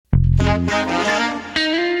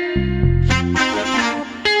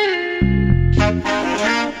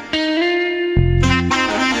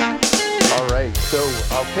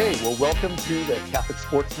Welcome to the Catholic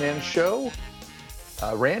Sportsman Show.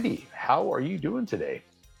 Randy, how are you doing today?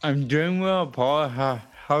 I'm doing well, Paul. How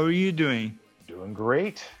are you doing? Doing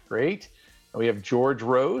great. And we have George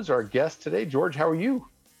Rose, our guest today. George, how are you?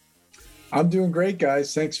 I'm doing great,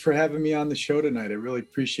 guys. Thanks for having me on the show tonight. I really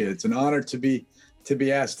appreciate it. It's an honor to be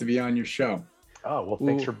asked to be on your show. Oh, well,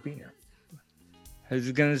 thanks for being here. I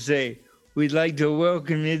was going to say, we'd like to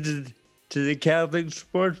welcome you to the Catholic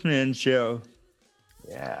Sportsman Show.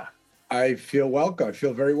 Yeah. I feel welcome. I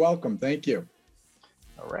feel very welcome. Thank you.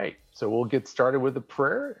 All right. So we'll get started with a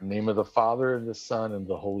prayer. In the name of the Father, and the Son, and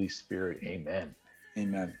the Holy Spirit. Amen.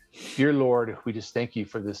 Amen. Dear Lord, we just thank you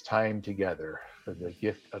for this time together, for the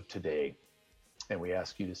gift of today. And we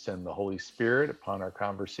ask you to send the Holy Spirit upon our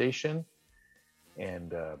conversation.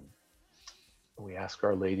 And we ask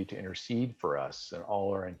Our Lady to intercede for us in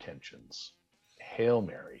all our intentions. Hail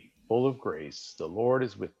Mary, full of grace, the Lord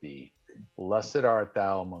is with thee. Blessed art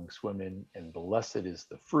thou amongst women, and blessed is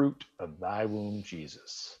the fruit of thy womb,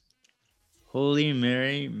 Jesus. Holy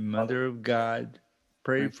Mary, Mother of God,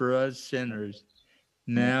 pray for us sinners,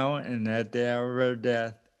 now and at the hour of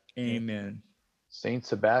death. Amen. Saint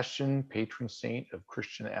Sebastian, patron saint of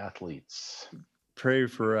Christian athletes, pray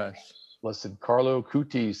for us. Blessed Carlo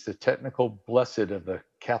Acutis, the technical blessed of the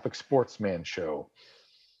Catholic Sportsman Show,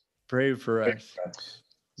 pray for us.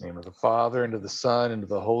 In the name of the Father, and of the Son, and of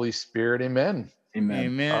the Holy Spirit. Amen.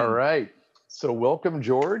 Amen. All right. So welcome,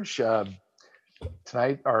 George.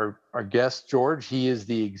 Tonight, our guest, George, he is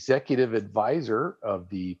the executive advisor of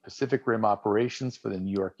the Pacific Rim operations for the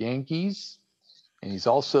New York Yankees. And he's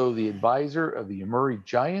also the advisor of the Yomiuri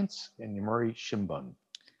Giants and Yomiuri Shimbun.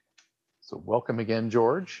 So welcome again,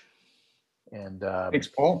 George. And thanks,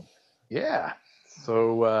 Paul. Yeah.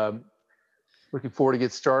 So looking forward to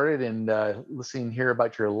get started and listening here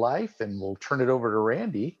about your life, and we'll turn it over to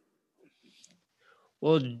Randy.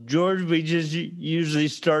 Well, George, we just usually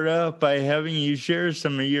start out by having you share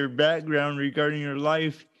some of your background regarding your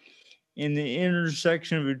life in the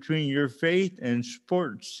intersection between your faith and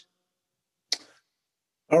sports.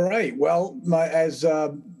 All right. Well, as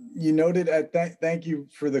you noted, thank you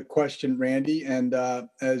for the question, Randy. And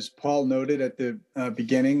as Paul noted at the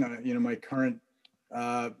beginning, my current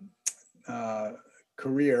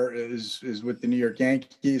career is with the New York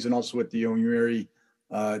Yankees and also with the Yomiuri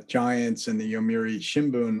Giants and the Yomiuri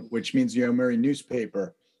Shimbun, which means the Yomiuri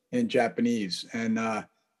newspaper in Japanese. And the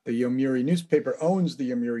Yomiuri newspaper owns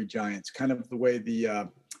the Yomiuri Giants, kind of the way the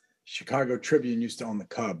Chicago Tribune used to own the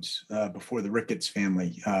Cubs before the Ricketts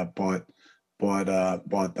family bought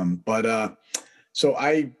them. But so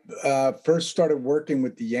I first started working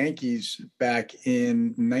with the Yankees back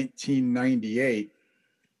in 1998.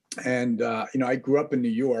 And, I grew up in New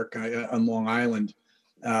York on Long Island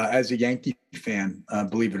as a Yankee fan,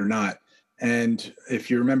 believe it or not. And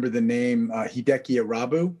if you remember the name Hideki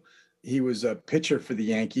Arabu, he was a pitcher for the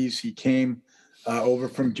Yankees. He came over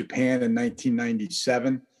from Japan in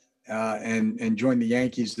 1997 and joined the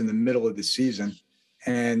Yankees in the middle of the season.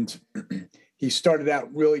 And he started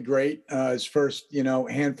out really great, his first,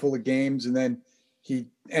 handful of games, and then he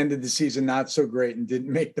ended the season not so great and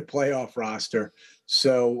didn't make the playoff roster.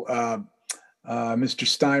 So Mr.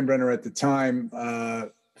 Steinbrenner at the time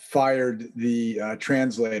fired the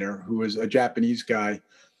translator, who was a Japanese guy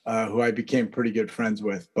who I became pretty good friends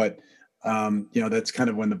with. But, that's kind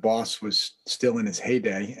of when the boss was still in his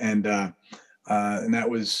heyday. And that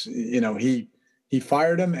was, he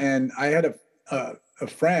fired him. And I had a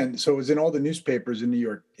friend. So it was in all the newspapers in New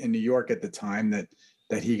York at the time that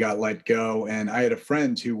he got let go. And I had a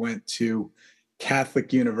friend who went to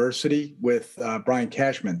Catholic University with Brian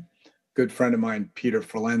Cashman, good friend of mine, Peter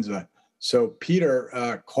Forlenza. So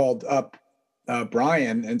Peter called up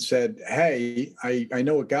Brian and said, hey, I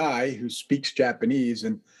know a guy who speaks Japanese,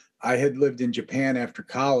 and I had lived in Japan after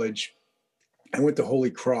college. I went to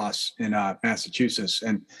Holy Cross in Massachusetts.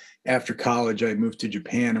 And after college, I moved to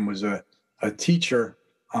Japan and was a teacher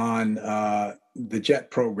on the JET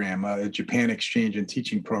program, a Japan exchange and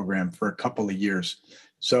teaching program, for a couple of years.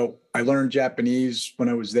 So I learned Japanese when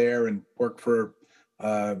I was there and worked for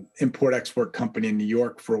import-export company in New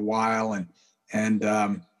York for a while. And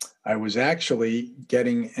I was actually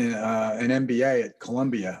getting an MBA at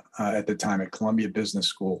Columbia at the time, at Columbia Business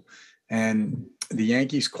School. And the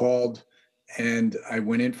Yankees called, and I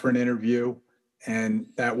went in for an interview. And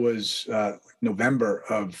that was November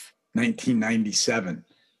of 1997.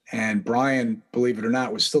 And Brian, believe it or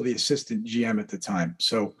not, was still the assistant GM at the time.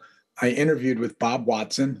 So I interviewed with Bob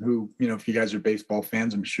Watson, who, if you guys are baseball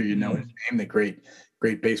fans, I'm sure you know his name, the great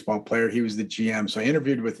baseball player. He was the GM. So I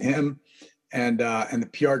interviewed with him and the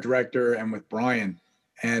PR director and with Brian,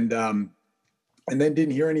 and then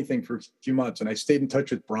didn't hear anything for a few months. And I stayed in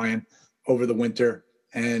touch with Brian over the winter,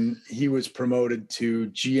 and he was promoted to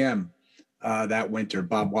GM that winter.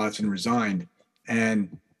 Bob Watson resigned.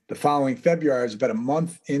 And the following February, I was about a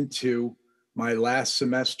month into my last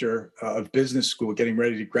semester of business school, getting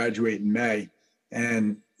ready to graduate in May.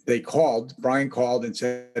 And Brian called and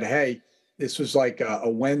said, hey, this was like a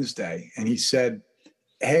Wednesday. And he said,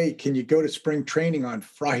 hey, can you go to spring training on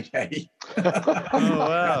Friday? Oh,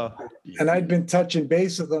 wow. And I'd been touching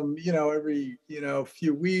base with him, every,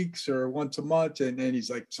 few weeks or once a month. And he's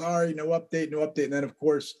like, sorry, no update. And then, of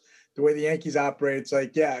course, the way the Yankees operate, it's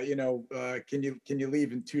like, yeah, can you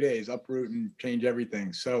leave in 2 days, uproot and change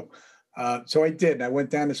everything. So I did. And I went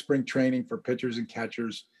down to spring training for pitchers and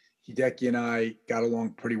catchers. Hideki and I got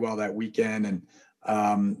along pretty well that weekend.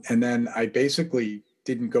 And then I basically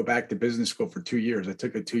didn't go back to business school for 2 years. I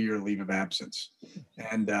took a 2-year leave of absence.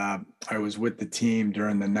 And I was with the team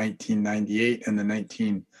during the 1998 and the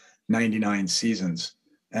 1999 seasons,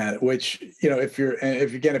 which, if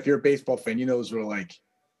you're a baseball fan, those were like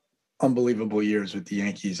unbelievable years with the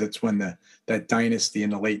Yankees. That's when that dynasty in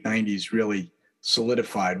the late 90s really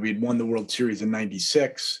solidified. We had won the World Series in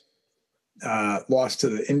 96, lost to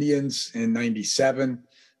the Indians in 97,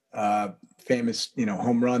 famous,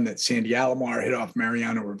 home run that Sandy Alomar hit off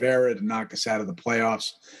Mariano Rivera to knock us out of the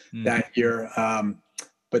playoffs that year.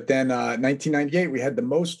 But then 1998, we had the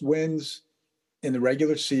most wins in the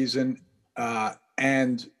regular season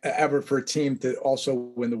and ever for a team to also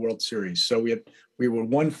win the World Series. So we were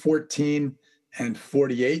 114 and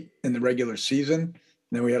 48 in the regular season.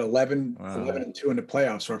 And then we had 11 and 2 in the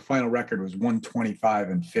playoffs. So our final record was 125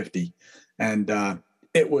 and 50. And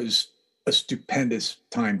it was a stupendous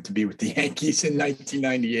time to be with the Yankees in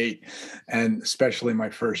 1998, and especially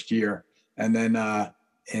my first year. And then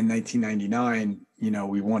in 1999,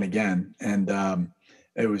 we won again. And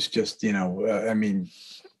it was just,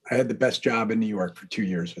 I had the best job in New York for 2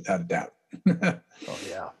 years, without a doubt. Oh,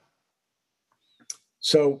 yeah.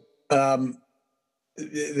 So after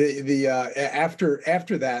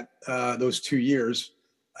that, those 2 years,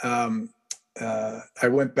 I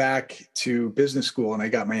went back to business school and I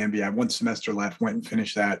got my MBA. I had 1 semester left, went and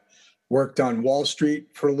finished that, worked on Wall Street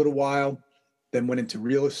for a little while, then went into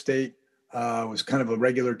real estate, was kind of a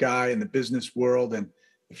regular guy in the business world. And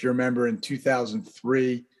if you remember, in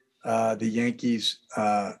 2003, the Yankees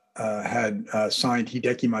had signed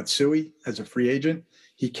Hideki Matsui as a free agent.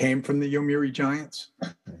 He came from the Yomiuri Giants,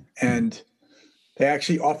 and they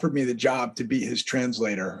actually offered me the job to be his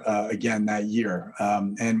translator again that year.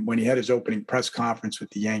 And when he had his opening press conference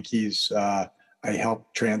with the Yankees, I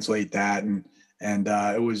helped translate that. And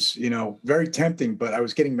it was, very tempting, but I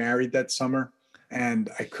was getting married that summer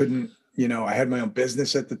and I couldn't, I had my own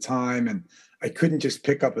business at the time and I couldn't just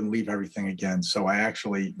pick up and leave everything again. So I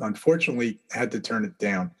actually, unfortunately, had to turn it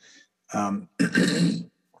down.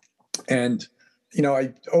 And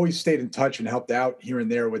I always stayed in touch and helped out here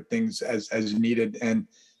and there with things as needed. And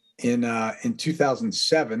in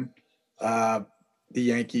 2007, the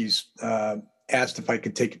Yankees asked if I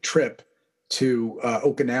could take a trip to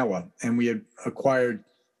Okinawa, and we had acquired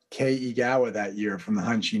Kei Igawa that year from the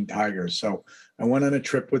Hanshin Tigers. So I went on a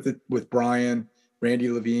trip with Brian, Randy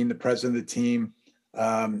Levine, the president of the team,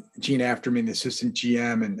 Gene Afterman, the assistant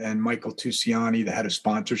GM, and Michael Tusiani, the head of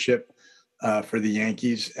sponsorship for the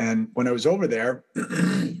Yankees. And when I was over there,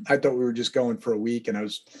 I thought we were just going for a week and I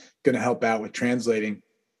was going to help out with translating.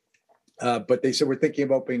 But they said, we're thinking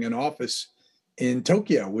of opening an office in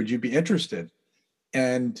Tokyo. Would you be interested?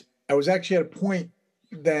 And I was actually at a point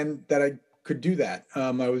then that I could do that.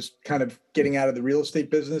 I was kind of getting out of the real estate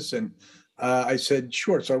business, and I said,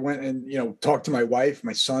 sure. So I went and, talked to my wife.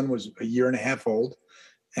 My son was a year and a half old,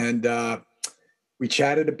 and we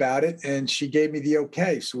chatted about it, and she gave me the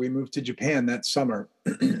okay. So we moved to Japan that summer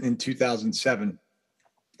in 2007.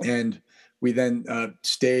 And we then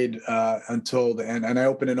stayed until the end. And I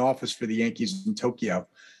opened an office for the Yankees in Tokyo.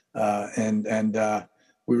 And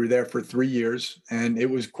we were there for 3 years, and it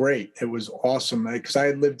was great. It was awesome because I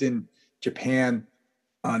had lived in Japan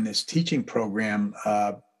on this teaching program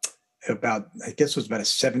about a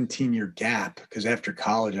 17-year gap, because after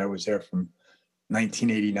college, I was there from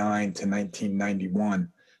 1989 to 1991.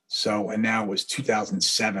 So, and now it was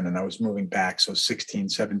 2007 and I was moving back. So 16,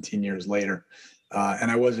 17 years later.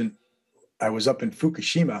 And I was up in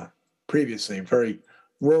Fukushima previously, a very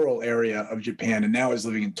rural area of Japan, and now I was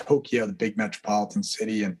living in Tokyo, the big metropolitan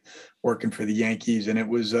city, and working for the Yankees, and it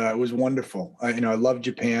was wonderful. I love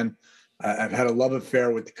Japan. I've had a love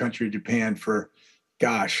affair with the country of Japan for,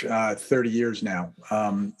 30 years now,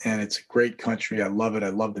 and it's a great country. I love it. I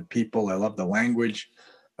love the people. I love the language.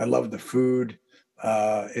 I love the food.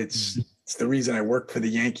 It's the reason I work for the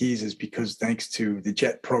Yankees is because thanks to the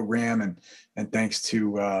jet program and thanks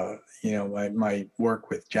to my work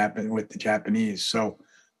with the Japanese. So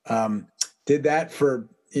did that for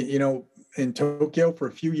in Tokyo for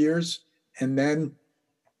a few years, and then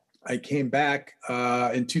I came back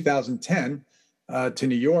in 2010 to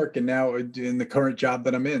New York, and now in the current job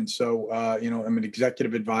that I'm in. So I'm an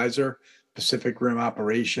executive advisor, Pacific Rim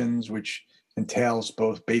operations, which entails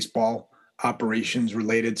both baseball operations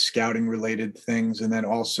related, scouting related things, and then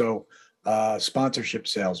also sponsorship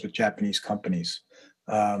sales with Japanese companies.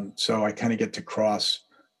 So I kind of get to cross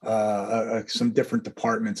some different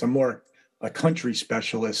departments. I'm more a country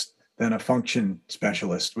specialist than a function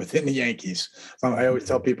specialist within the Yankees. So I always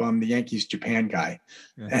tell people I'm the Yankees Japan guy.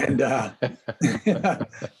 And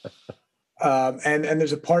and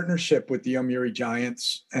there's a partnership with the Yomiuri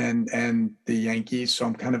Giants and the Yankees. So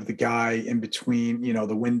I'm kind of the guy in between,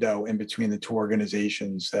 the window in between the two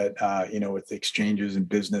organizations that, with the exchanges and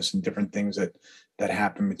business and different things that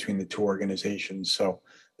happen between the two organizations. So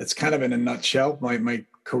that's kind of in a nutshell, my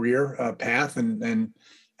career path and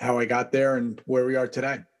how I got there and where we are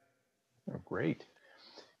today. Oh, great.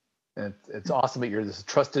 And it's awesome that you're this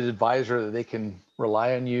trusted advisor that they can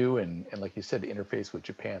rely on you. And like you said, interface with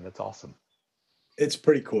Japan. That's awesome. It's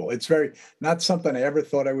pretty cool. It's very not something I ever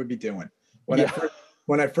thought I would be doing.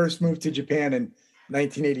 When I first moved to Japan in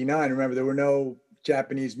 1989, remember there were no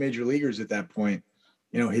Japanese major leaguers at that point.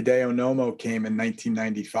 Hideo Nomo came in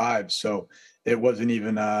 1995, so it wasn't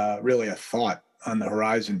even really a thought on the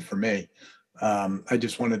horizon for me. I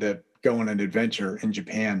just wanted to go on an adventure in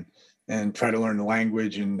Japan and try to learn the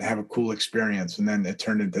language and have a cool experience, and then it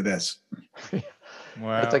turned into this.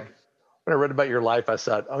 Wow. It's like when I read about your life, I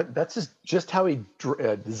thought, oh, that's just how he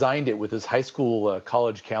designed it with his high school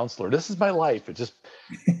college counselor. This is my life. It just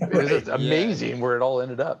was just amazing where it all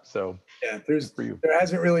ended up. So yeah, there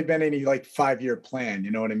hasn't really been any 5-year plan.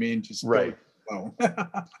 You know what I mean? Just right. Go.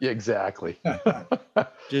 Yeah, exactly.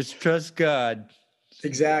 Just trust God.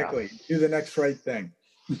 Exactly. Yeah. Do the next right thing.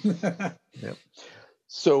 Yep.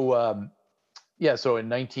 So so in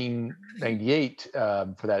 1998,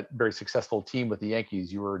 for that very successful team with the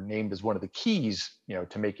Yankees, you were named as one of the keys,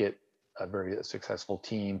 to make it a very successful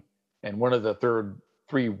team, and one of the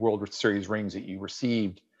three World Series rings that you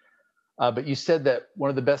received. But you said that one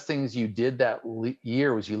of the best things you did that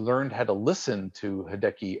year was you learned how to listen to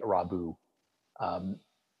Hideki Arabu.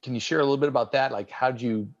 Can you share a little bit about that? Like, how did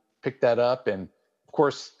you pick that up? And of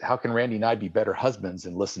course, how can Randy and I be better husbands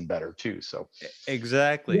and listen better too? So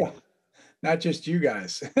exactly. Yeah. Not just you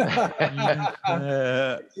guys.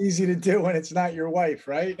 It's easy to do when it's not your wife,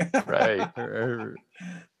 right? Right.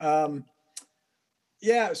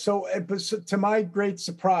 So to my great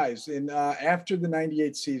surprise, after the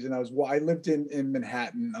 98 season, I lived in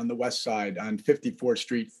Manhattan on the West Side on 54th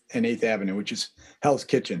Street and 8th Avenue, which is Hell's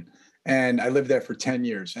Kitchen. And I lived there for 10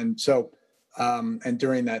 years. And so, and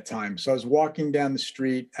during that time, so I was walking down the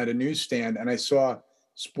street at a newsstand and I saw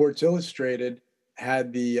Sports Illustrated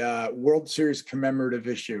had the World Series commemorative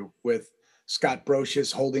issue with Scott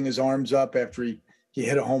Brocious holding his arms up after he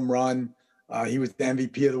hit a home run. He was the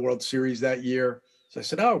MVP of the World Series that year. So I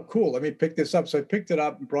said, oh, cool, let me pick this up. So I picked it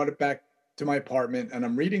up and brought it back to my apartment, and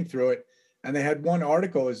I'm reading through it. And they had one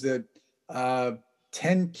article, is that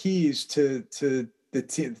 10 keys to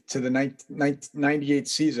the 98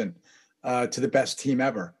 season, to the best team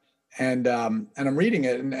ever. And I'm reading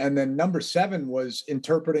it, and then number 7 was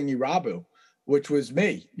interpreting Irabu, which was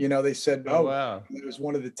me. They said, wow, it was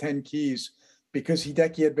one of the 10 keys, because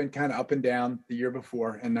Hideki had been kind of up and down the year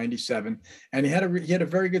before in 97. And he had a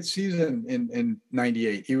very good season in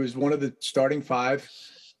 98. He was one of the starting 5.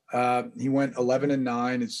 He went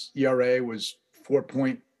 11-9. His ERA was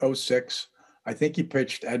 4.06. I think he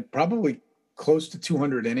had probably close to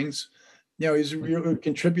 200 innings. He's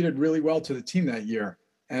contributed really well to the team that year.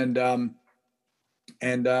 And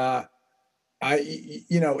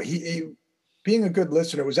he being a good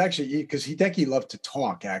listener was actually because Hideki loved to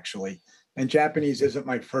talk, actually, and Japanese isn't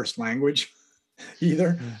my first language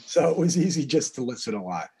either, so it was easy just to listen a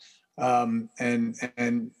lot.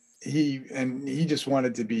 And he just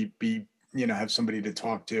wanted to be have somebody to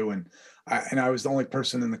talk to, and I was the only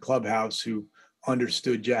person in the clubhouse who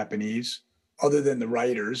understood Japanese, other than the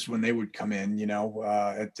writers when they would come in,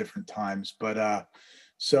 at different times. But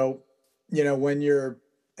so when you're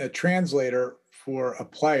a translator for a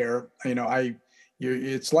player,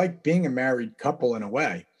 it's like being a married couple in a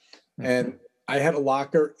way. And I had a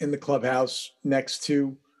locker in the clubhouse next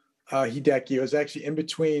to Hideki. It was actually in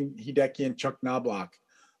between Hideki and Chuck Knobloch,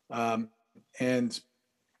 and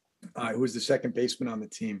who was the second baseman on the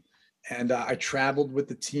team. And I traveled with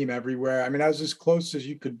the team everywhere. I mean, I was as close as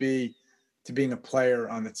you could be to being a player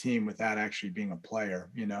on the team without actually being a player.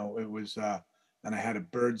 It was, and I had a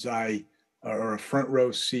bird's eye or a front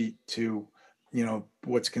row seat to,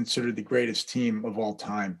 what's considered the greatest team of all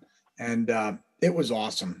time. And it was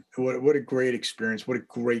awesome. What a great experience. What a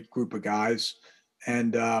great group of guys.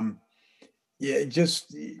 And it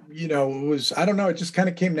just, it was, I don't know, it just kind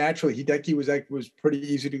of came naturally. Hideki was pretty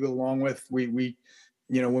easy to go along with. We,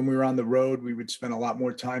 when we were on the road, we would spend a lot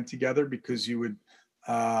more time together because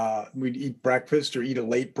we'd eat breakfast or eat a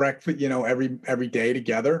late breakfast, every day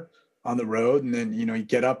together on the road. And then, you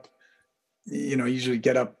get up, usually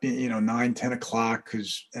get up, 9, 10 o'clock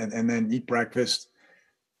and then eat breakfast,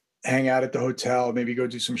 hang out at the hotel, maybe go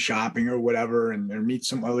do some shopping or whatever, and or meet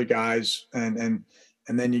some other guys. And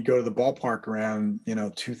then you go to the ballpark around,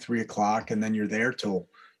 2, 3 o'clock, and then you're there till,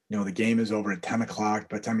 the game is over at 10 o'clock.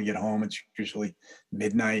 By the time you get home, it's usually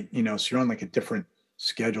midnight, so you're on like a different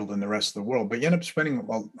schedule than the rest of the world, but you end up spending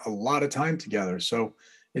a lot of time together. So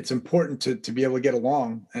it's important to be able to get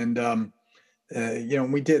along. And,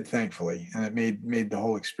 we did, thankfully, and it made the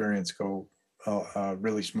whole experience go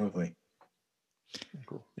really smoothly.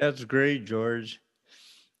 Cool. That's great, George.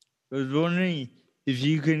 I was wondering if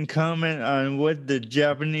you can comment on what the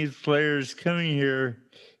Japanese players coming here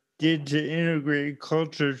did to integrate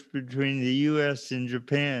cultures between the U.S. and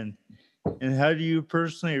Japan, and how do you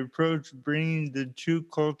personally approach bringing the two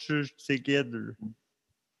cultures together?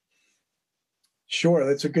 Sure,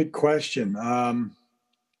 that's a good question.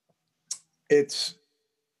 It's,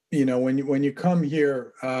 when you come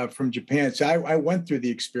here from Japan, so I went through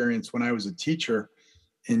the experience when I was a teacher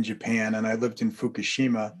in Japan, and I lived in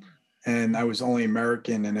Fukushima, and I was only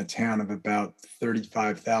American in a town of about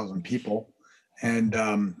 35,000 people.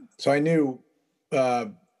 And so I knew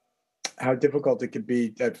how difficult it could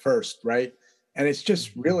be at first, right? And it's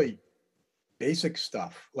just really basic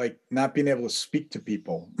stuff, like not being able to speak to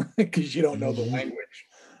people because you don't know the language.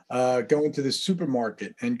 Going to the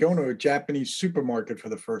supermarket and going to a Japanese supermarket for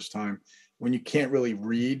the first time when you can't really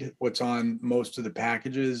read what's on most of the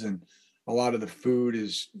packages, and a lot of the food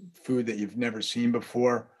is food that you've never seen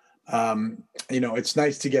before. It's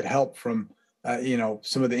nice to get help from,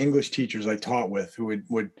 some of the English teachers I taught with who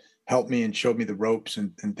would help me and showed me the ropes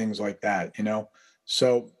and things like that,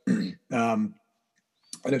 So,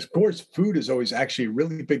 and of course, food is always actually a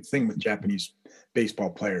really big thing with Japanese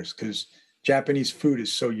baseball players because Japanese food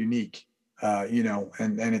is so unique,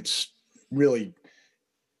 and it's really,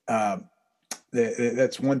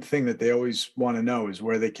 that's one thing that they always want to know is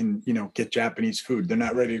where they can, get Japanese food. They're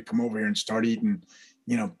not ready to come over here and start eating,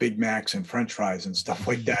 Big Macs and French fries and stuff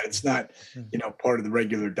like that. It's not, part of the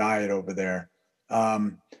regular diet over there.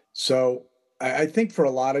 So I think for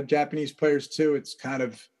a lot of Japanese players too, it's kind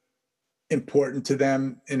of important to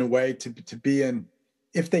them in a way to be in,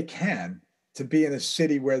 if they can, to be in a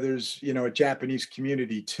city where there's, a Japanese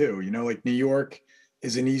community too, like New York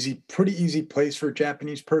is pretty easy place for a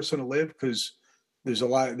Japanese person to live because there's a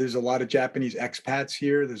lot of Japanese expats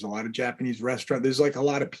here. There's a lot of Japanese restaurants. There's like a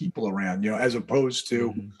lot of people around, as opposed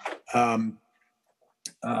to,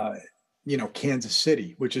 Kansas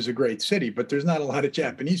City, which is a great city, but there's not a lot of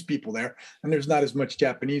Japanese people there and there's not as much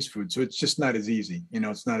Japanese food. So it's just not as easy,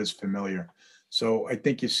 it's not as familiar. So I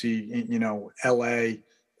think you see, LA,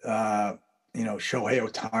 Shohei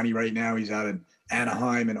Ohtani right now, he's out in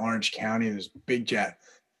Anaheim and Orange County. There's a big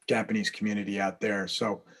Japanese community out there.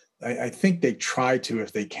 So I think they try to,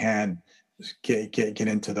 if they can, get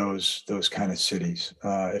into those kind of cities,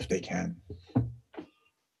 if they can.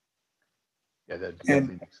 Yeah, that and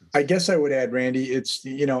makes sense. I guess I would add, Randy, it's,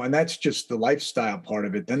 and that's just the lifestyle part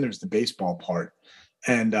of it. Then there's the baseball part.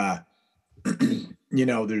 And,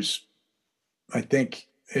 there's, I think,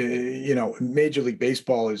 Major League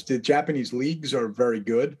Baseball the Japanese leagues are very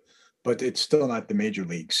good, but it's still not the major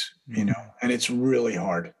leagues, and it's really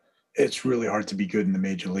hard. It's really hard to be good in the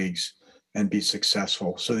major leagues and be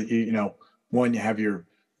successful. So that, one, you have your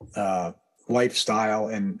lifestyle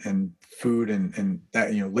and food and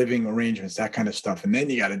that, living arrangements, that kind of stuff. And then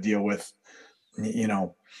you got to deal with,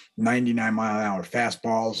 99-mile-an-hour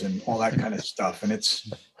fastballs and all that kind of stuff. And it's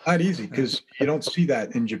not easy because you don't see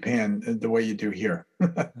that in Japan the way you do here.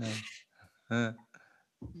 Yeah,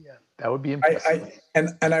 that would be impressive.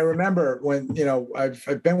 I remember when,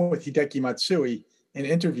 I've been with Hideki Matsui in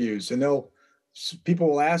interviews, and people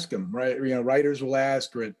will ask him, right? Writers will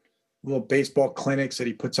ask, or at little baseball clinics that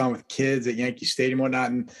he puts on with kids at Yankee Stadium and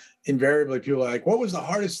whatnot. And invariably people are like, what was the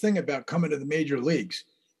hardest thing about coming to the major leagues?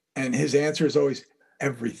 And his answer is always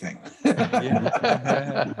everything.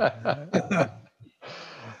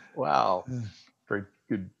 Wow. Very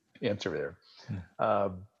good answer there.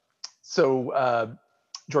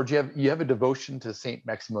 George, you have a devotion to Saint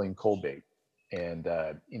Maximilian Kolbe, and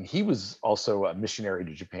he was also a missionary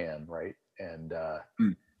to Japan, right? And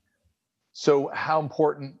so how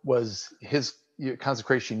important was his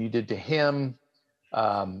consecration you did to him,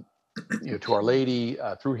 to Our Lady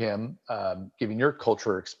through him, giving your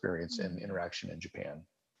culture experience and interaction in Japan?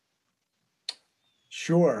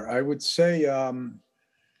 Sure. I would say,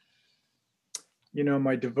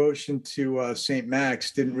 my devotion to St.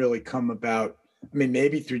 Max didn't really come about, I mean,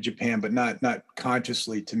 maybe through Japan, but not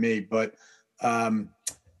consciously to me. But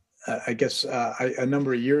I guess a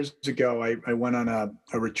number of years ago, I went on a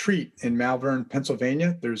retreat in Malvern,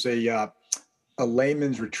 Pennsylvania. There's a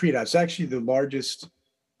layman's retreat house. It's actually the largest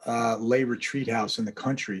lay retreat house in the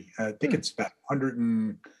country. I think it's about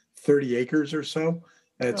 130 acres or so.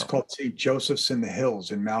 It's called St. Joseph's in the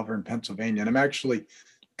Hills in Malvern, Pennsylvania. And I'm actually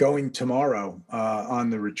going tomorrow on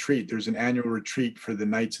the retreat. There's an annual retreat for the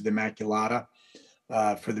Knights of the Immaculata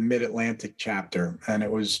for the Mid-Atlantic chapter. And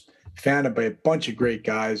it was founded by a bunch of great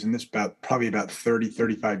guys. And this probably about 30,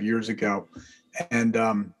 35 years ago. And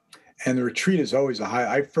the retreat is always a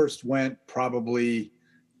high. I first went probably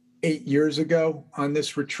 8 years ago on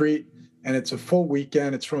this retreat. And it's a full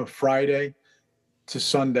weekend. It's from a Friday to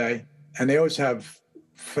Sunday. And they always have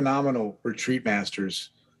phenomenal retreat masters.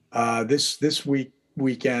 This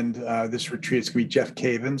weekend, this retreat is going to be Jeff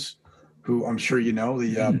Cavins, who I'm sure you know,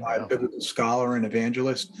 the biblical scholar and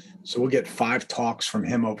evangelist. So we'll get 5 talks from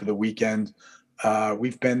him over the weekend.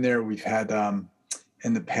 We've been there. We've had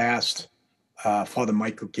in the past, Father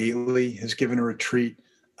Michael Gately has given a retreat.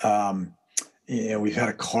 We've had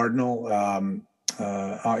a cardinal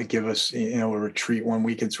give us a retreat one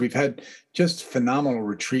weekend. So we've had just phenomenal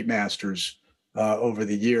retreat masters over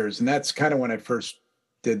the years. And that's kind of when I first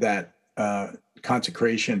did that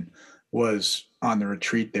consecration, was on the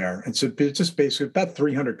retreat there. And so it's just basically about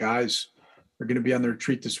 300 guys are going to be on the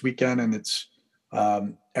retreat this weekend. And it's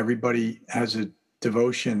everybody has a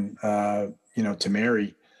devotion, to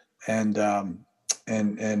Mary. And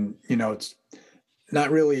it's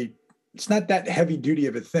not really, it's not that heavy duty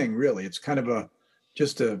of a thing, really. It's kind of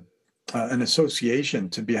an association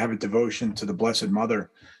to have a devotion to the Blessed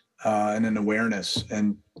Mother. And an awareness.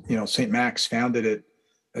 And, St. Max founded it,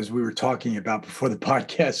 as we were talking about before the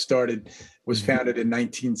podcast started, was founded in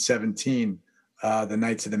 1917, the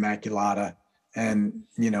Knights of the Immaculata. And,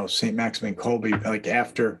 St. Maximilian Kolbe, like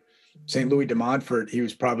after St. Louis de Montfort, he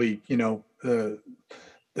was probably, the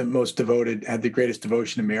most devoted, had the greatest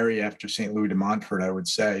devotion to Mary after St. Louis de Montfort, I would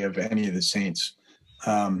say, of any of the saints.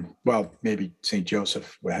 Well, maybe St.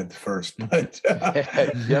 Joseph had the first, but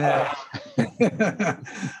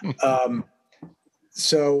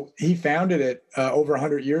so he founded it over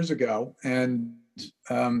 100 years ago, and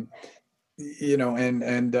that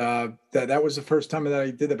was the first time that I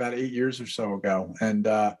did about 8 years or so ago, and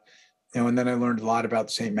and then I learned a lot about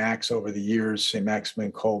St. Max over the years, St.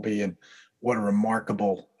 Maximilian Kolbe, and what a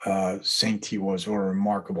remarkable saint he was, or a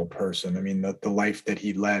remarkable person. I mean, the life that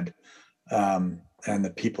he led. And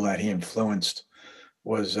the people that he influenced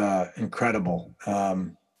was incredible.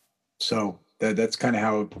 So that's kind of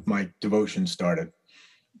how my devotion started.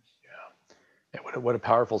 Yeah, what a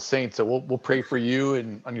powerful saint. So we'll pray for you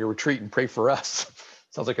and on your retreat, and pray for us.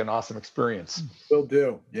 Sounds like an awesome experience. Will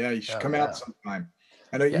do. Yeah, you should come out sometime.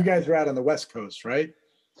 I know you guys are out on the West Coast, right?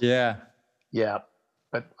 Yeah. Yeah,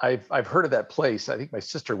 but I've heard of that place. I think my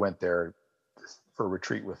sister went there for a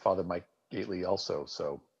retreat with Father Mike Gately also.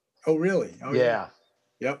 So. Oh, really? Oh, yeah.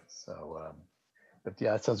 Yep. So, but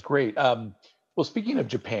yeah, that sounds great. Well, speaking of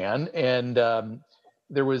Japan, and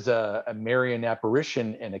there was a Marian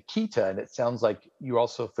apparition in Akita, and it sounds like you're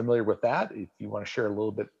also familiar with that. If you want to share a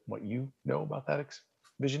little bit what you know about that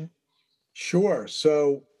vision. Sure.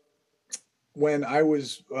 So when I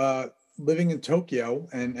was living in Tokyo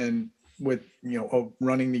and with,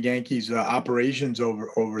 running the Yankees operations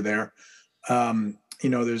over there,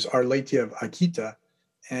 there's Our Lady of Akita.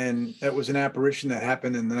 And that was an apparition that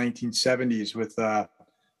happened in the 1970s with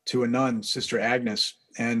to a nun, Sister Agnes.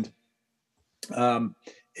 And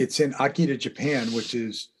it's in Akita, Japan, which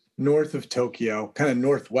is north of Tokyo, kind of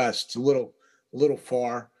northwest. It's a little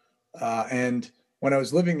far. And when I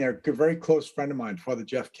was living there, a very close friend of mine, Father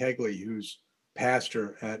Jeff Kegley, who's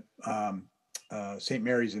pastor at St.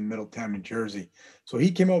 Mary's in Middletown, New Jersey. So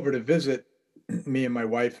he came over to visit me and my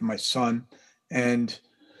wife and my son. And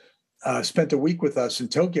spent a week with us in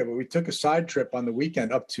Tokyo, but we took a side trip on the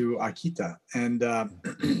weekend up to Akita, and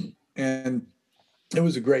and it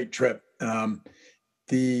was a great trip.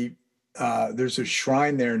 There's a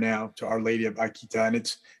shrine there now to Our Lady of Akita, and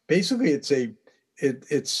it's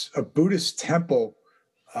a Buddhist temple,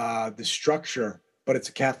 the structure, but it's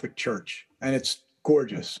a Catholic church, and it's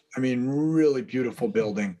gorgeous. I mean, really beautiful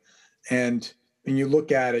building, and when you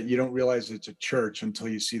look at it, you don't realize it's a church until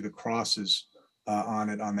you see the crosses on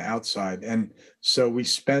it on the outside. And so we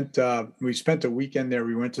spent a weekend there.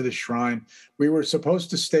 We went to the shrine. We were supposed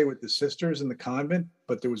to stay with the sisters in the convent,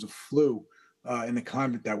 but there was a flu in the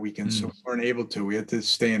convent that weekend, so we weren't able to. We had to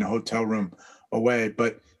stay in a hotel room away.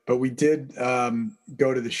 But we did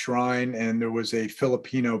go to the shrine, and there was a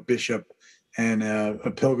Filipino bishop and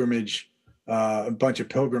a pilgrimage. A bunch of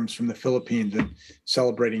pilgrims from the Philippines and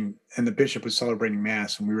the bishop was celebrating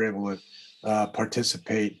mass, and we were able to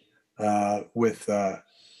participate with the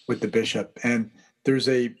bishop. And there's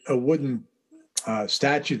a wooden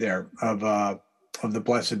statue there of the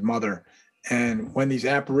Blessed Mother. And when these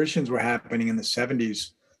apparitions were happening in the 70s,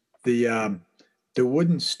 the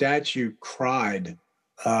wooden statue cried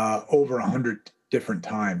over 100 different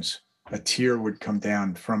times. A tear would come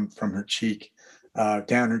down from her cheek.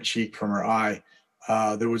 Down her cheek from her eye.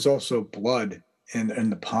 There was also blood in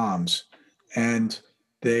the palms, and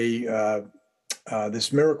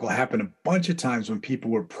this miracle happened a bunch of times when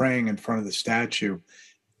people were praying in front of the statue,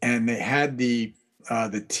 and they had the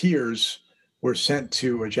tears were sent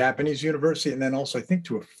to a Japanese university, and then also I think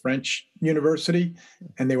to a French university,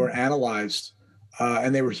 and they were analyzed,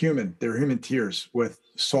 and they were human. They were human tears with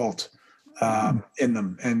salt in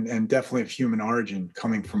them, and definitely of human origin,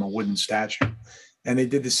 coming from a wooden statue. And they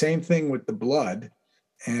did the same thing with the blood.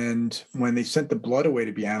 And when they sent the blood away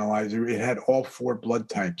to be analyzed, it had all 4 blood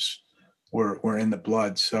types were in the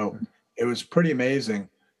blood. So it was pretty amazing.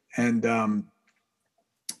 And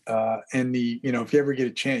if you ever get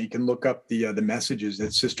a chance, you can look up the messages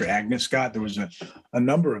that Sister Agnes got. There was a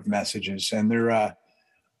number of messages, and they're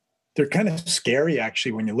kind of scary,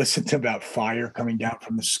 actually, when you listen to about fire coming down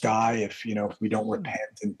from the sky if we don't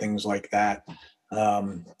repent and things like that.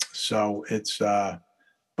 So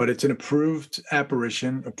but it's an approved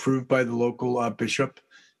apparition, approved by the local bishop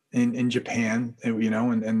in Japan,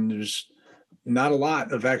 and there's not a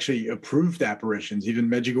lot of actually approved apparitions. Even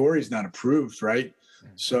Medjugorje is not approved, right?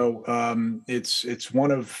 So it's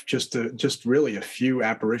one of just really a few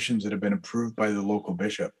apparitions that have been approved by the local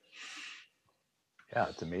bishop. Yeah,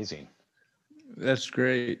 it's amazing. That's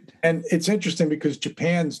great. And it's interesting because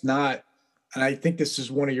Japan's not, and I think this is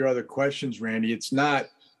one of your other questions, Randy, it's not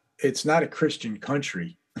a Christian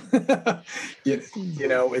country.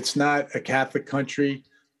 It's not a Catholic country.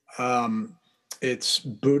 It's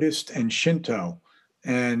Buddhist and Shinto.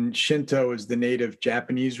 And Shinto is the native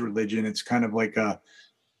Japanese religion. It's kind of like an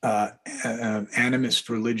animist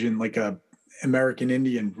religion, like a American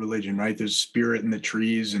Indian religion, right? There's spirit in the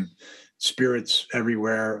trees and spirits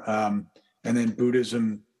everywhere. And then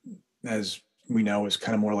Buddhism, as we know, is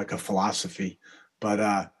kind of more like a philosophy. But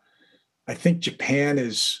I think Japan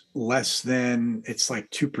is it's like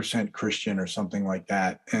 2% Christian or something like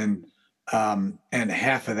that. And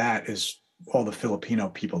half of that is all the Filipino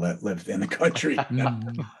people that live in the country.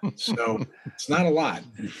 So it's not a lot.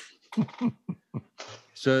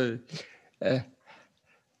 So I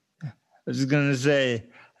was going to say,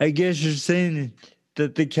 I guess you're saying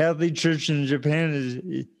that the Catholic Church in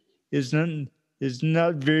Japan is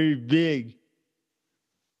not very big.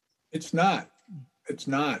 It's not.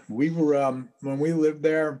 We were when we lived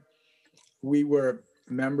there, we were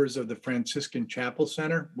members of the Franciscan Chapel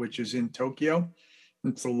Center, which is in Tokyo.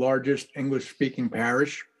 It's the largest English-speaking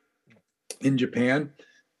parish in Japan,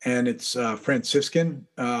 and it's Franciscan.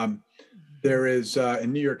 There is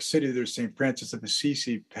in New York City, there's St. Francis of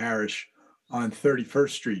Assisi Parish on 31st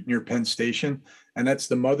Street near Penn Station, and that's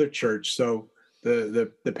the mother church. So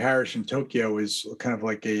the parish in Tokyo is kind of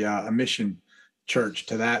like a mission church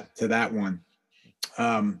to that one.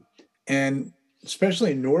 And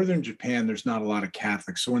especially in northern Japan, there's not a lot of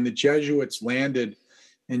Catholics. So when the Jesuits landed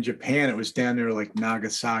in Japan, it was down there like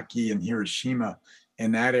Nagasaki and Hiroshima.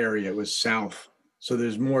 In that area, it was south. So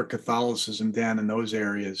there's more Catholicism down in those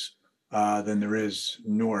areas than there is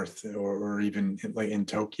north or even like in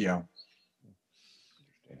Tokyo.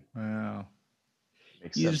 Wow.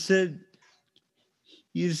 Makes sense.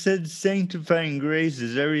 You said sanctifying grace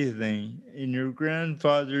is everything, and your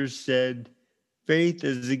grandfather said faith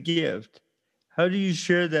is a gift. How do you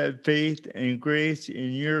share that faith and grace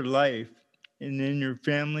in your life and in your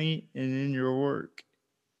family and in your work?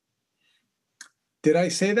 Did I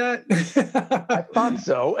say that? I thought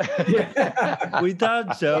so. Yeah. We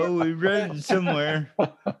thought so. We read it somewhere.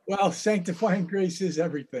 Well, sanctifying grace is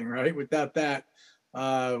everything, right? Without that,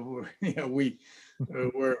 we're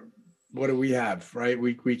what do we have, right?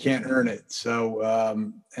 We can't earn it.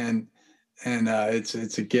 So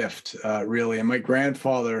it's a gift, really. And my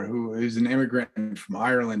grandfather, who is an immigrant from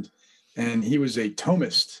Ireland, and he was a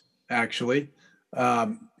Thomist actually,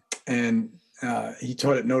 and he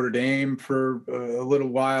taught at Notre Dame for a little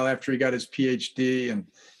while after he got his PhD and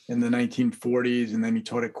in the 1940s, and then he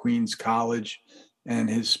taught at Queens College, and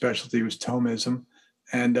his specialty was Thomism.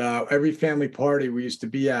 And every family party we used to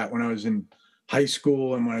be at when I was in high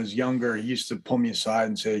school and when I was younger, he used to pull me aside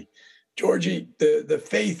and say, Georgie, the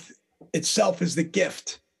faith itself is the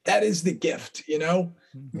gift. That is the gift,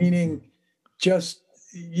 meaning just,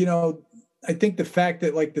 I think the fact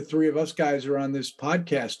that like the three of us guys are on this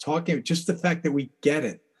podcast talking, just the fact that we get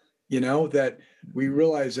it, that we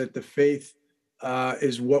realize that the faith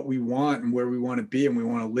is what we want and where we want to be, and we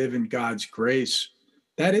want to live in God's grace.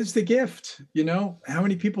 That is the gift. How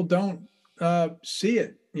many people don't see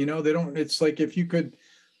it? They don't. It's like if you could,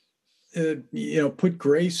 put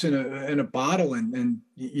grace in a bottle and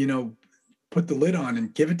put the lid on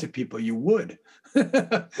and give it to people, you would.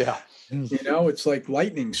 Yeah. It's like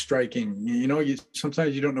lightning striking.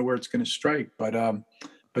 Sometimes you don't know where it's going to strike, but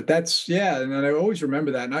that's, yeah. And I always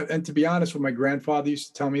remember that. And to be honest, when my grandfather used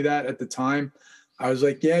to tell me that at the time, I was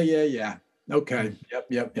like, yeah. Okay.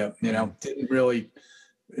 Yep. Didn't really,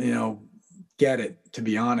 get it, to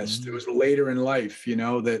be honest. It was later in life,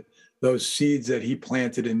 that those seeds that he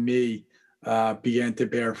planted in me began to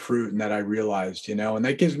bear fruit, and that I realized, and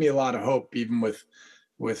that gives me a lot of hope, even with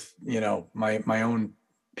my own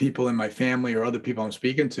people in my family or other people I'm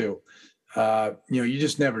speaking to. You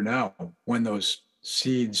just never know when those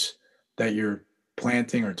seeds that you're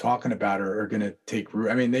planting or talking about are going to take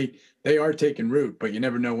root. I mean, they are taking root, but you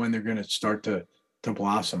never know when they're going to start to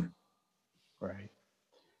blossom. Right.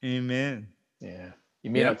 Amen. Yeah. You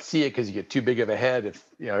may not see it because you get too big of a head. If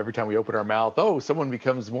every time we open our mouth, someone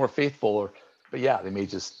becomes more faithful, but yeah, they may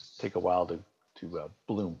just take a while to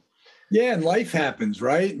bloom. Yeah, and life happens,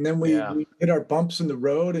 right? And then we hit our bumps in the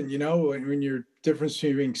road, and when you're difference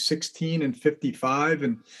between 16 and 55,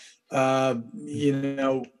 and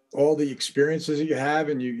all the experiences that you have,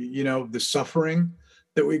 and the suffering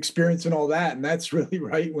that we experience and all that, and that's really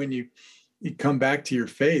right when you come back to your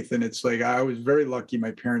faith. And it's like, I was very lucky. My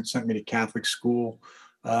parents sent me to Catholic school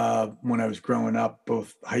when I was growing up,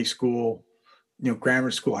 both high school, grammar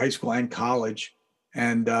school, high school, and college.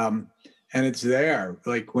 And it's there,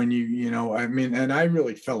 like when and I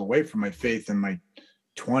really fell away from my faith in my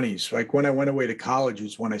 20s. Like when I went away to college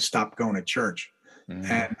was when I stopped going to church.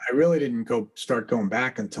 And I really didn't start going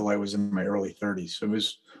back until I was in my early 30s. So it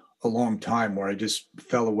was a long time where I just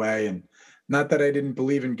fell away. And not that I didn't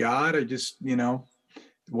believe in God. I just, it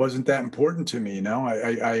wasn't that important to me.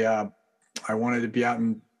 I wanted to be out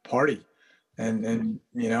and party and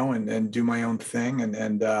do my own thing.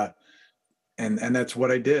 And that's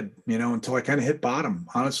what I did, until I kind of hit bottom,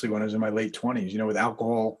 honestly, when I was in my late 20s, with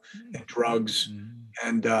alcohol and drugs.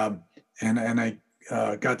 And I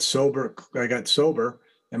got sober. I got sober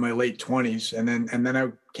in my late 20s. And then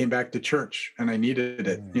I came back to church, and I needed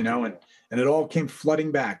it, and it all came flooding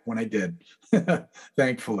back when I did,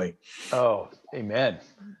 thankfully. Oh, amen.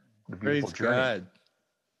 What a beautiful Praise journey. God.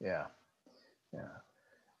 Yeah.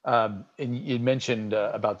 And you mentioned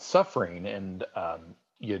about suffering, and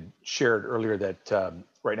you had shared earlier that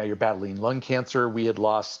right now you're battling lung cancer. We had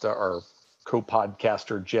lost our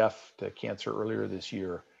co-podcaster Jeff to cancer earlier this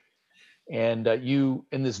year, and you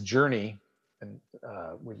in this journey, and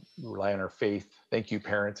we rely on our faith. Thank you,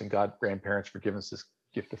 parents and grandparents, for giving us this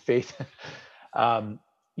gift of faith.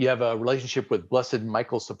 You have a relationship with Blessed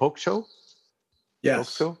Michael Sapokcho.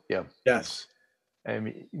 Yes. Yeah. Yes. And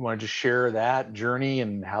you want to just share that journey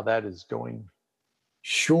and how that is going?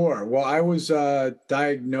 Sure. Well, I was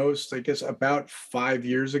diagnosed, I guess, about 5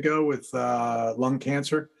 years ago with lung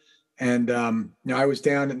cancer. And, I was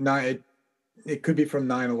down at night. It could be from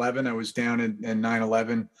 9/11. I was down in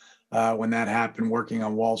 9/11 when that happened, working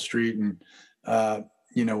on Wall Street, and,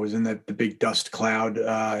 was in the big dust cloud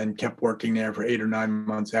and kept working there for 8 or 9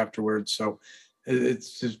 months afterwards. So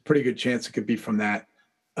it's a pretty good chance it could be from that.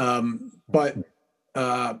 But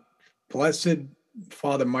Blessed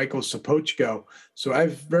Father Michael Sapochko. So I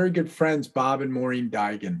have very good friends, Bob and Maureen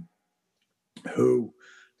Digan, who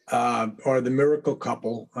are the miracle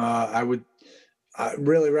couple. I would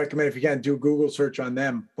really recommend, if you can, do a Google search on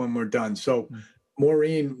them when we're done. So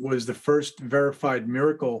Maureen was the first verified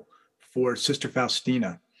miracle for Sister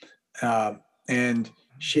Faustina. And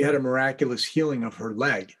she had a miraculous healing of her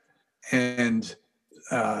leg. And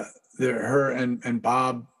her and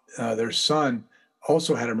Bob, their son,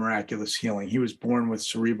 also had a miraculous healing. He was born with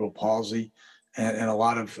cerebral palsy and a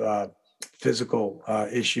lot of physical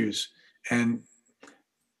issues. And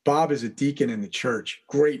Bob is a deacon in the church.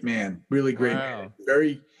 Great man, really great man.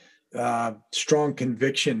 Very strong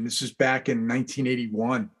conviction. This is back in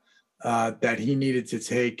 1981 that he needed to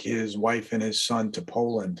take his wife and his son to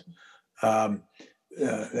Poland. And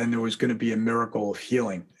there was going to be a miracle of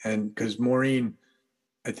healing. And because Maureen,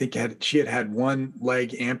 I think she had one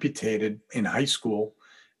leg amputated in high school,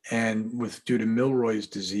 and due to Milroy's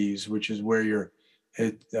disease, which is where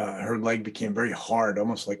her leg became very hard,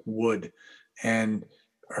 almost like wood. And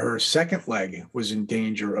her second leg was in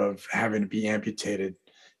danger of having to be amputated.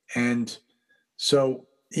 And so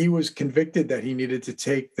he was convicted that he needed to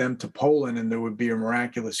take them to Poland and there would be a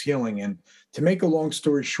miraculous healing. And to make a long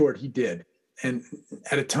story short, he did. And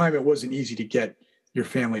at a time, it wasn't easy to get your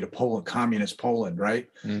family to Poland, communist Poland, right?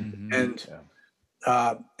 Mm-hmm.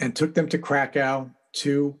 And took them to Krakow,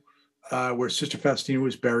 to where Sister Faustina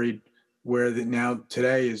was buried, where now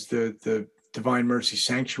today is the Divine Mercy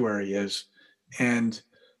Sanctuary is. And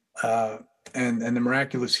the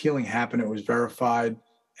miraculous healing happened. It was verified.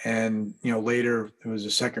 And, later there was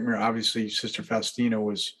a second miracle. Obviously, Sister Faustina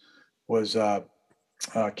was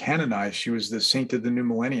canonized. She was the saint of the new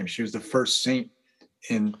millennium. She was the first saint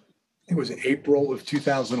it was April of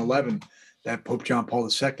 2011 that Pope John Paul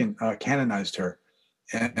II canonized her.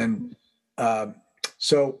 And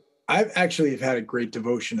so I've actually had a great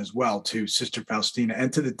devotion as well to Sister Faustina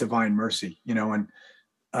and to the Divine Mercy, and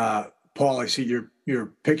Paul, I see your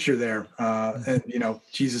picture there, and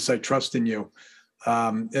Jesus, I trust in you.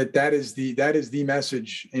 That is the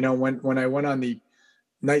message. When I went on the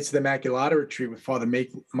Knights of the Immaculata retreat with Father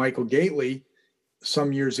Michael Gately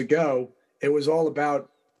some years ago, it was all about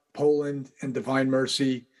Poland and Divine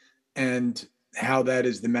Mercy and how that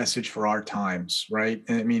is the message for our times, right?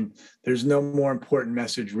 And I mean, there's no more important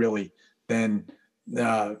message really than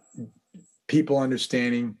people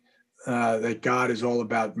understanding that God is all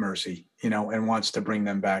about mercy, and wants to bring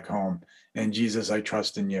them back home. And Jesus, I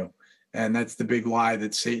trust in you. And that's the big lie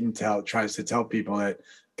that Satan tries to tell people, that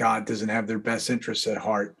God doesn't have their best interests at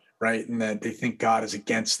heart, right? And that they think God is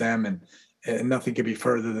against them, and nothing could be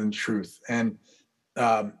further than the truth. And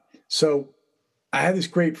so I had this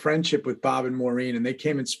great friendship with Bob and Maureen, and they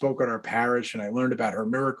came and spoke at our parish, and I learned about her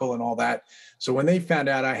miracle and all that. So when they found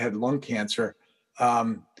out I had lung cancer,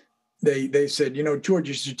 they said, George,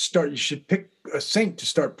 you should pick a saint to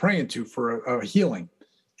start praying to for a healing.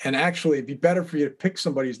 And actually, it'd be better for you to pick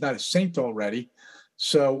somebody who's not a saint already.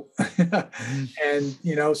 So, and,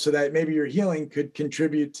 so that maybe your healing could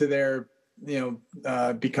contribute to their,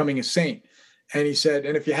 becoming a saint. And he said,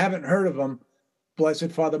 and if you haven't heard of him,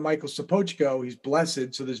 Blessed Father Michael Sapochko, he's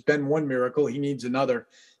blessed. So there's been one miracle. He needs another.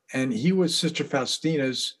 And he was Sister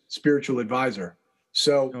Faustina's spiritual advisor.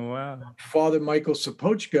 So Father Michael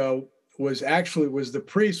Sapochko was the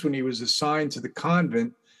priest when he was assigned to the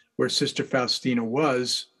convent where Sister Faustina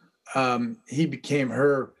was. He became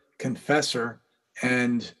her confessor,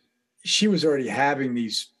 and she was already having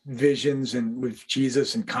these visions and with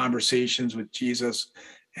Jesus and conversations with Jesus.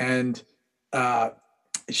 And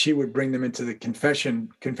she would bring them into the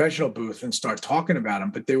confessional booth and start talking about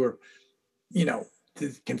him. But they were,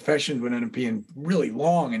 the confessions would end up being really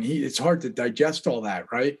long, and it's hard to digest all that,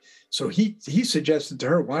 right? So he suggested to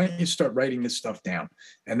her, why don't you start writing this stuff down,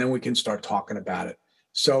 and then we can start talking about it.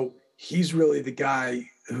 So he's really the guy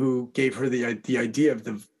who gave her the idea of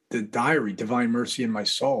the diary, Divine Mercy in My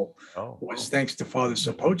Soul, was thanks to Father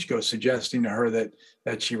Sapochko suggesting to her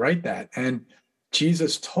that she write that. And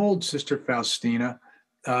Jesus told Sister Faustina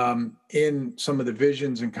in some of the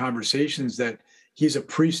visions and conversations that he's a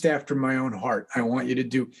priest after my own heart. I want you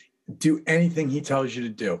to do anything he tells you to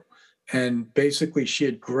do. And basically she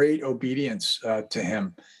had great obedience to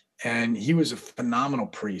him. And he was a phenomenal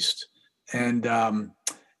priest. And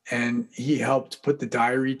he helped put the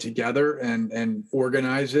diary together and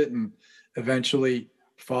organize it. And eventually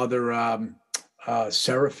Father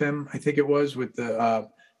Seraphim, I think it was, with the,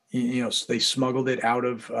 they smuggled it out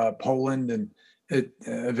of Poland, and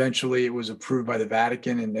eventually it was approved by the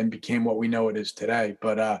Vatican and became what we know it is today.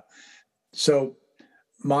 But so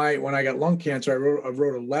when I got lung cancer, I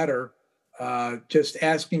wrote a letter just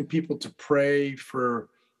asking people to pray for,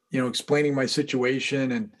 explaining my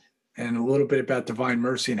situation and a little bit about Divine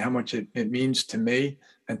Mercy and how much it means to me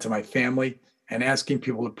and to my family, and asking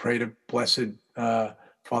people to pray to Blessed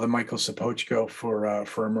Father Michael Sapochko for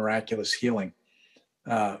a miraculous healing.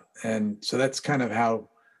 And so that's kind of how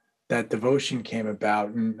that devotion came about.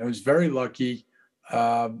 And I was very lucky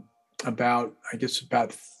about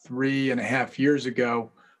 3.5 years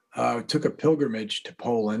ago, took a pilgrimage to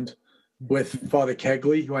Poland with Father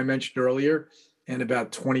Kegley, who I mentioned earlier, and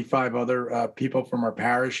about 25 other people from our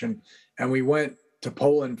parish. And we went to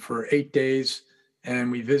Poland for 8 days,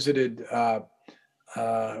 and we visited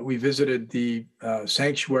the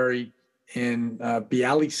sanctuary in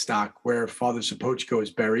Bialystok, where Father Sapochko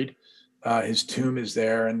is buried. His tomb is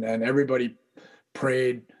there, and everybody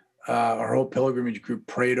prayed. Our whole pilgrimage group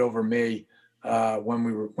prayed over me when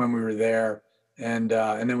we were there, and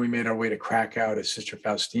then we made our way to Krakow to Sister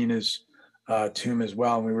Faustina's tomb as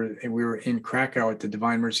well. And we were in Krakow at the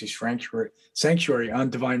Divine Mercy Sanctuary on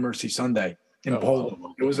Divine Mercy Sunday in Poland.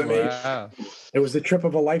 It was amazing. Wow. It was the trip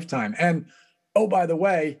of a lifetime. And oh, by the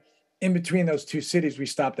way, in between those two cities, we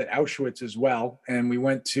stopped at Auschwitz as well, and we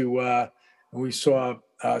went to we saw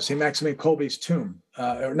St. Maximilian Kolbe's tomb,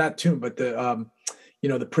 or not tomb, but the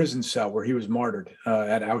the prison cell where he was martyred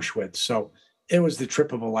at Auschwitz. So it was the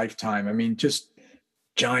trip of a lifetime. I mean, just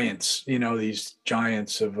giants, these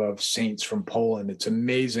giants of saints from Poland. It's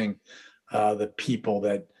amazing the people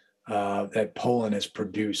that Poland has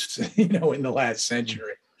produced, in the last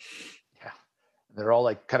century. Yeah, they're all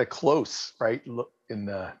like kind of close, right? In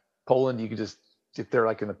Poland, you can just get there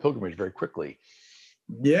like in the pilgrimage very quickly.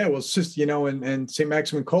 Yeah, well, it's just, and St.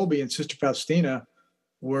 Maximilian Kolbe and Sister Faustina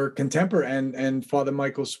were contemporary, and Father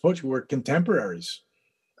Michael Sapochko were contemporaries.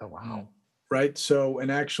 Oh, wow. Right. So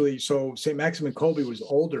St. Maximilian Kolbe was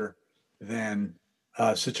older than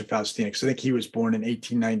Sister Faustina, because I think he was born in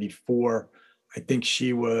 1894. I think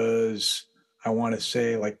she was, I want to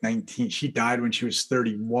say, like 19. She died when she was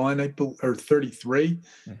 31, or 33.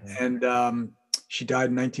 Mm-hmm. And she died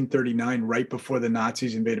in 1939, right before the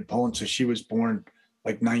Nazis invaded Poland. So she was born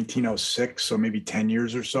like 1906, so maybe 10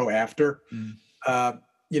 years or so after. Mm.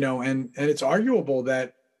 And it's arguable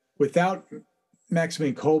that without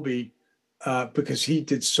Maximilian Kolbe, because he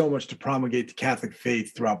did so much to promulgate the Catholic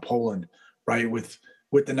faith throughout Poland, right? With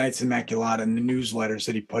the Knights Immaculata and the newsletters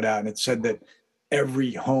that he put out. And it said that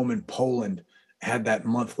every home in Poland had that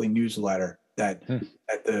monthly newsletter that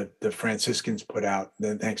the Franciscans put out,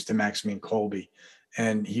 then thanks to Maximilian Kolbe.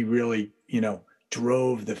 And he really,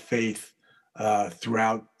 drove the faith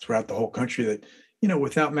throughout the whole country, that,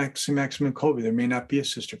 without Maximilian Kolbe, there may not be a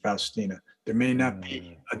Sister Faustina. There may not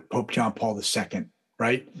be a Pope John Paul II,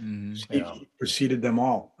 right? He preceded them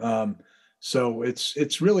all. So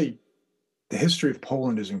it's really, the history of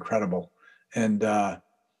Poland is incredible. And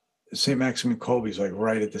St. Maximilian Kolbe is like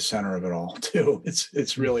right at the center of it all too.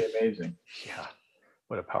 It's really amazing. Yeah.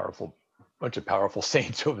 What a bunch of powerful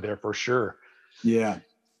saints over there for sure. Yeah.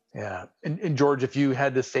 Yeah. And George, if you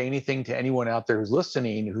had to say anything to anyone out there who's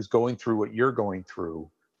listening, who's going through what you're going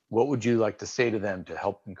through, what would you like to say to them to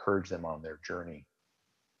help encourage them on their journey?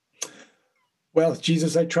 Well,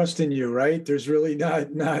 Jesus, I trust in you, right? There's really not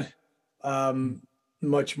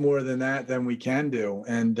much more than that than we can do.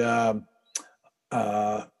 And,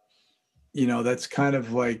 that's kind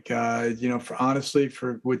of like,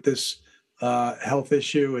 with this health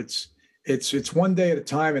issue, it's one day at a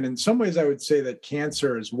time. And in some ways I would say that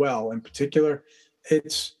cancer as well, in particular,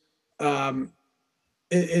 it's of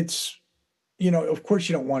course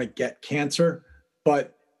you don't want to get cancer,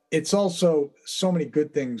 but it's also so many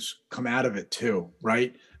good things come out of it too,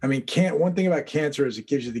 right? I mean, one thing about cancer is it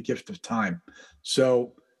gives you the gift of time.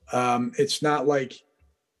 So it's not like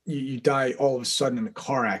you die all of a sudden in a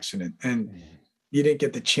car accident and you didn't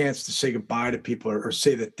get the chance to say goodbye to people or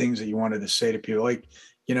say the things that you wanted to say to people. Like,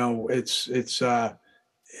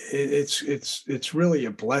 it's really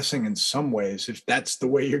a blessing in some ways, if that's the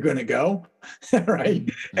way you're going to go. Right.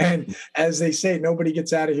 And as they say, nobody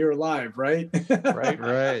gets out of here alive. Right.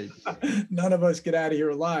 Right. None of us get out of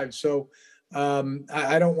here alive. So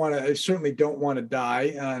I certainly don't want to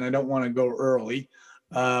die, and I don't want to go early.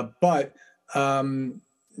 But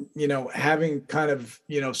having kind of,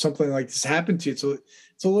 something like this happen to you,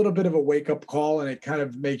 it's a little bit of a wake up call, and it kind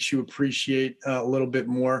of makes you appreciate a little bit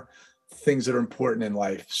more things that are important in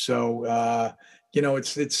life. So,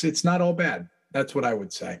 it's not all bad. That's what I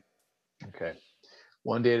would say. Okay.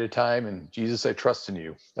 One day at a time, and Jesus, I trust in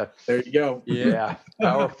you. There you go. Yeah.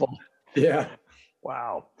 Powerful. Yeah.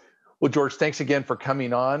 Wow. Well, George, thanks again for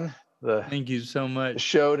coming on thank you so much.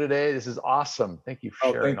 Show today. This is awesome. Thank you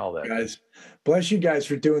for sharing all that. Guys. Bless you guys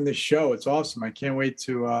for doing this show. It's awesome. I can't wait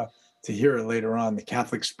to hear it later on, the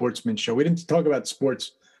Catholic Sportsman Show. We didn't talk about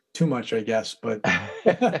sports too much, I guess, but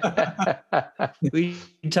we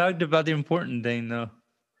talked about the important thing, though.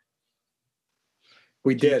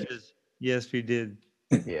 We did. Yes, we did.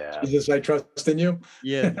 Yeah. Jesus, I trust in you.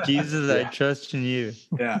 Yeah, Jesus, I Yeah. trust in you.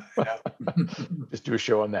 Yeah. Just do a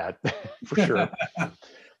show on that for sure.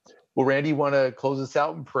 Well, Randy, you want to close us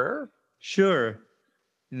out in prayer? Sure.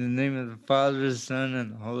 In the name of the Father, the Son,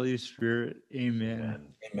 and the Holy Spirit. Amen. Amen.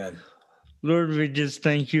 Amen. Lord, we just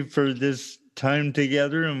thank you for this time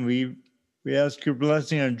together, and we ask your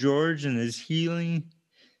blessing on George and his healing.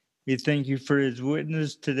 We thank you for his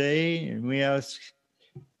witness today, and we ask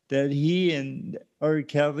that he and our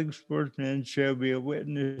Catholic Sportsman shall be a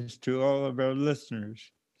witness to all of our listeners.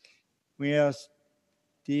 We ask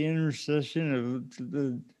the intercession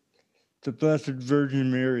of the Blessed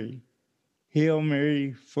Virgin Mary. Hail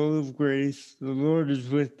Mary, full of grace, the Lord is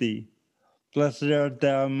with thee. Blessed art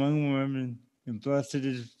thou among women, and blessed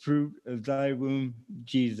is the fruit of thy womb,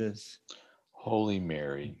 Jesus. Holy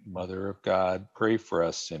Mary, Mother of God, pray for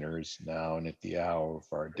us sinners now and at the hour of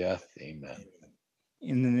our death. Amen.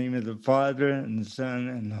 In the name of the Father, and the Son,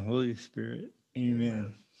 and the Holy Spirit.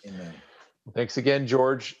 Amen. Amen. Well, thanks again,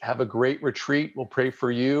 George. Have a great retreat. We'll pray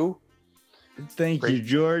for you. Thank you,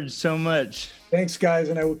 George, so much. Thanks, guys,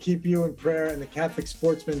 and I will keep you in prayer and the Catholic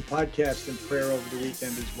Sportsman podcast in prayer over the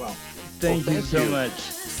weekend as well. Thank you so you. much.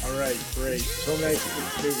 All right, great. So nice to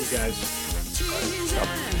meet you guys.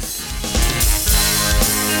 Jesus.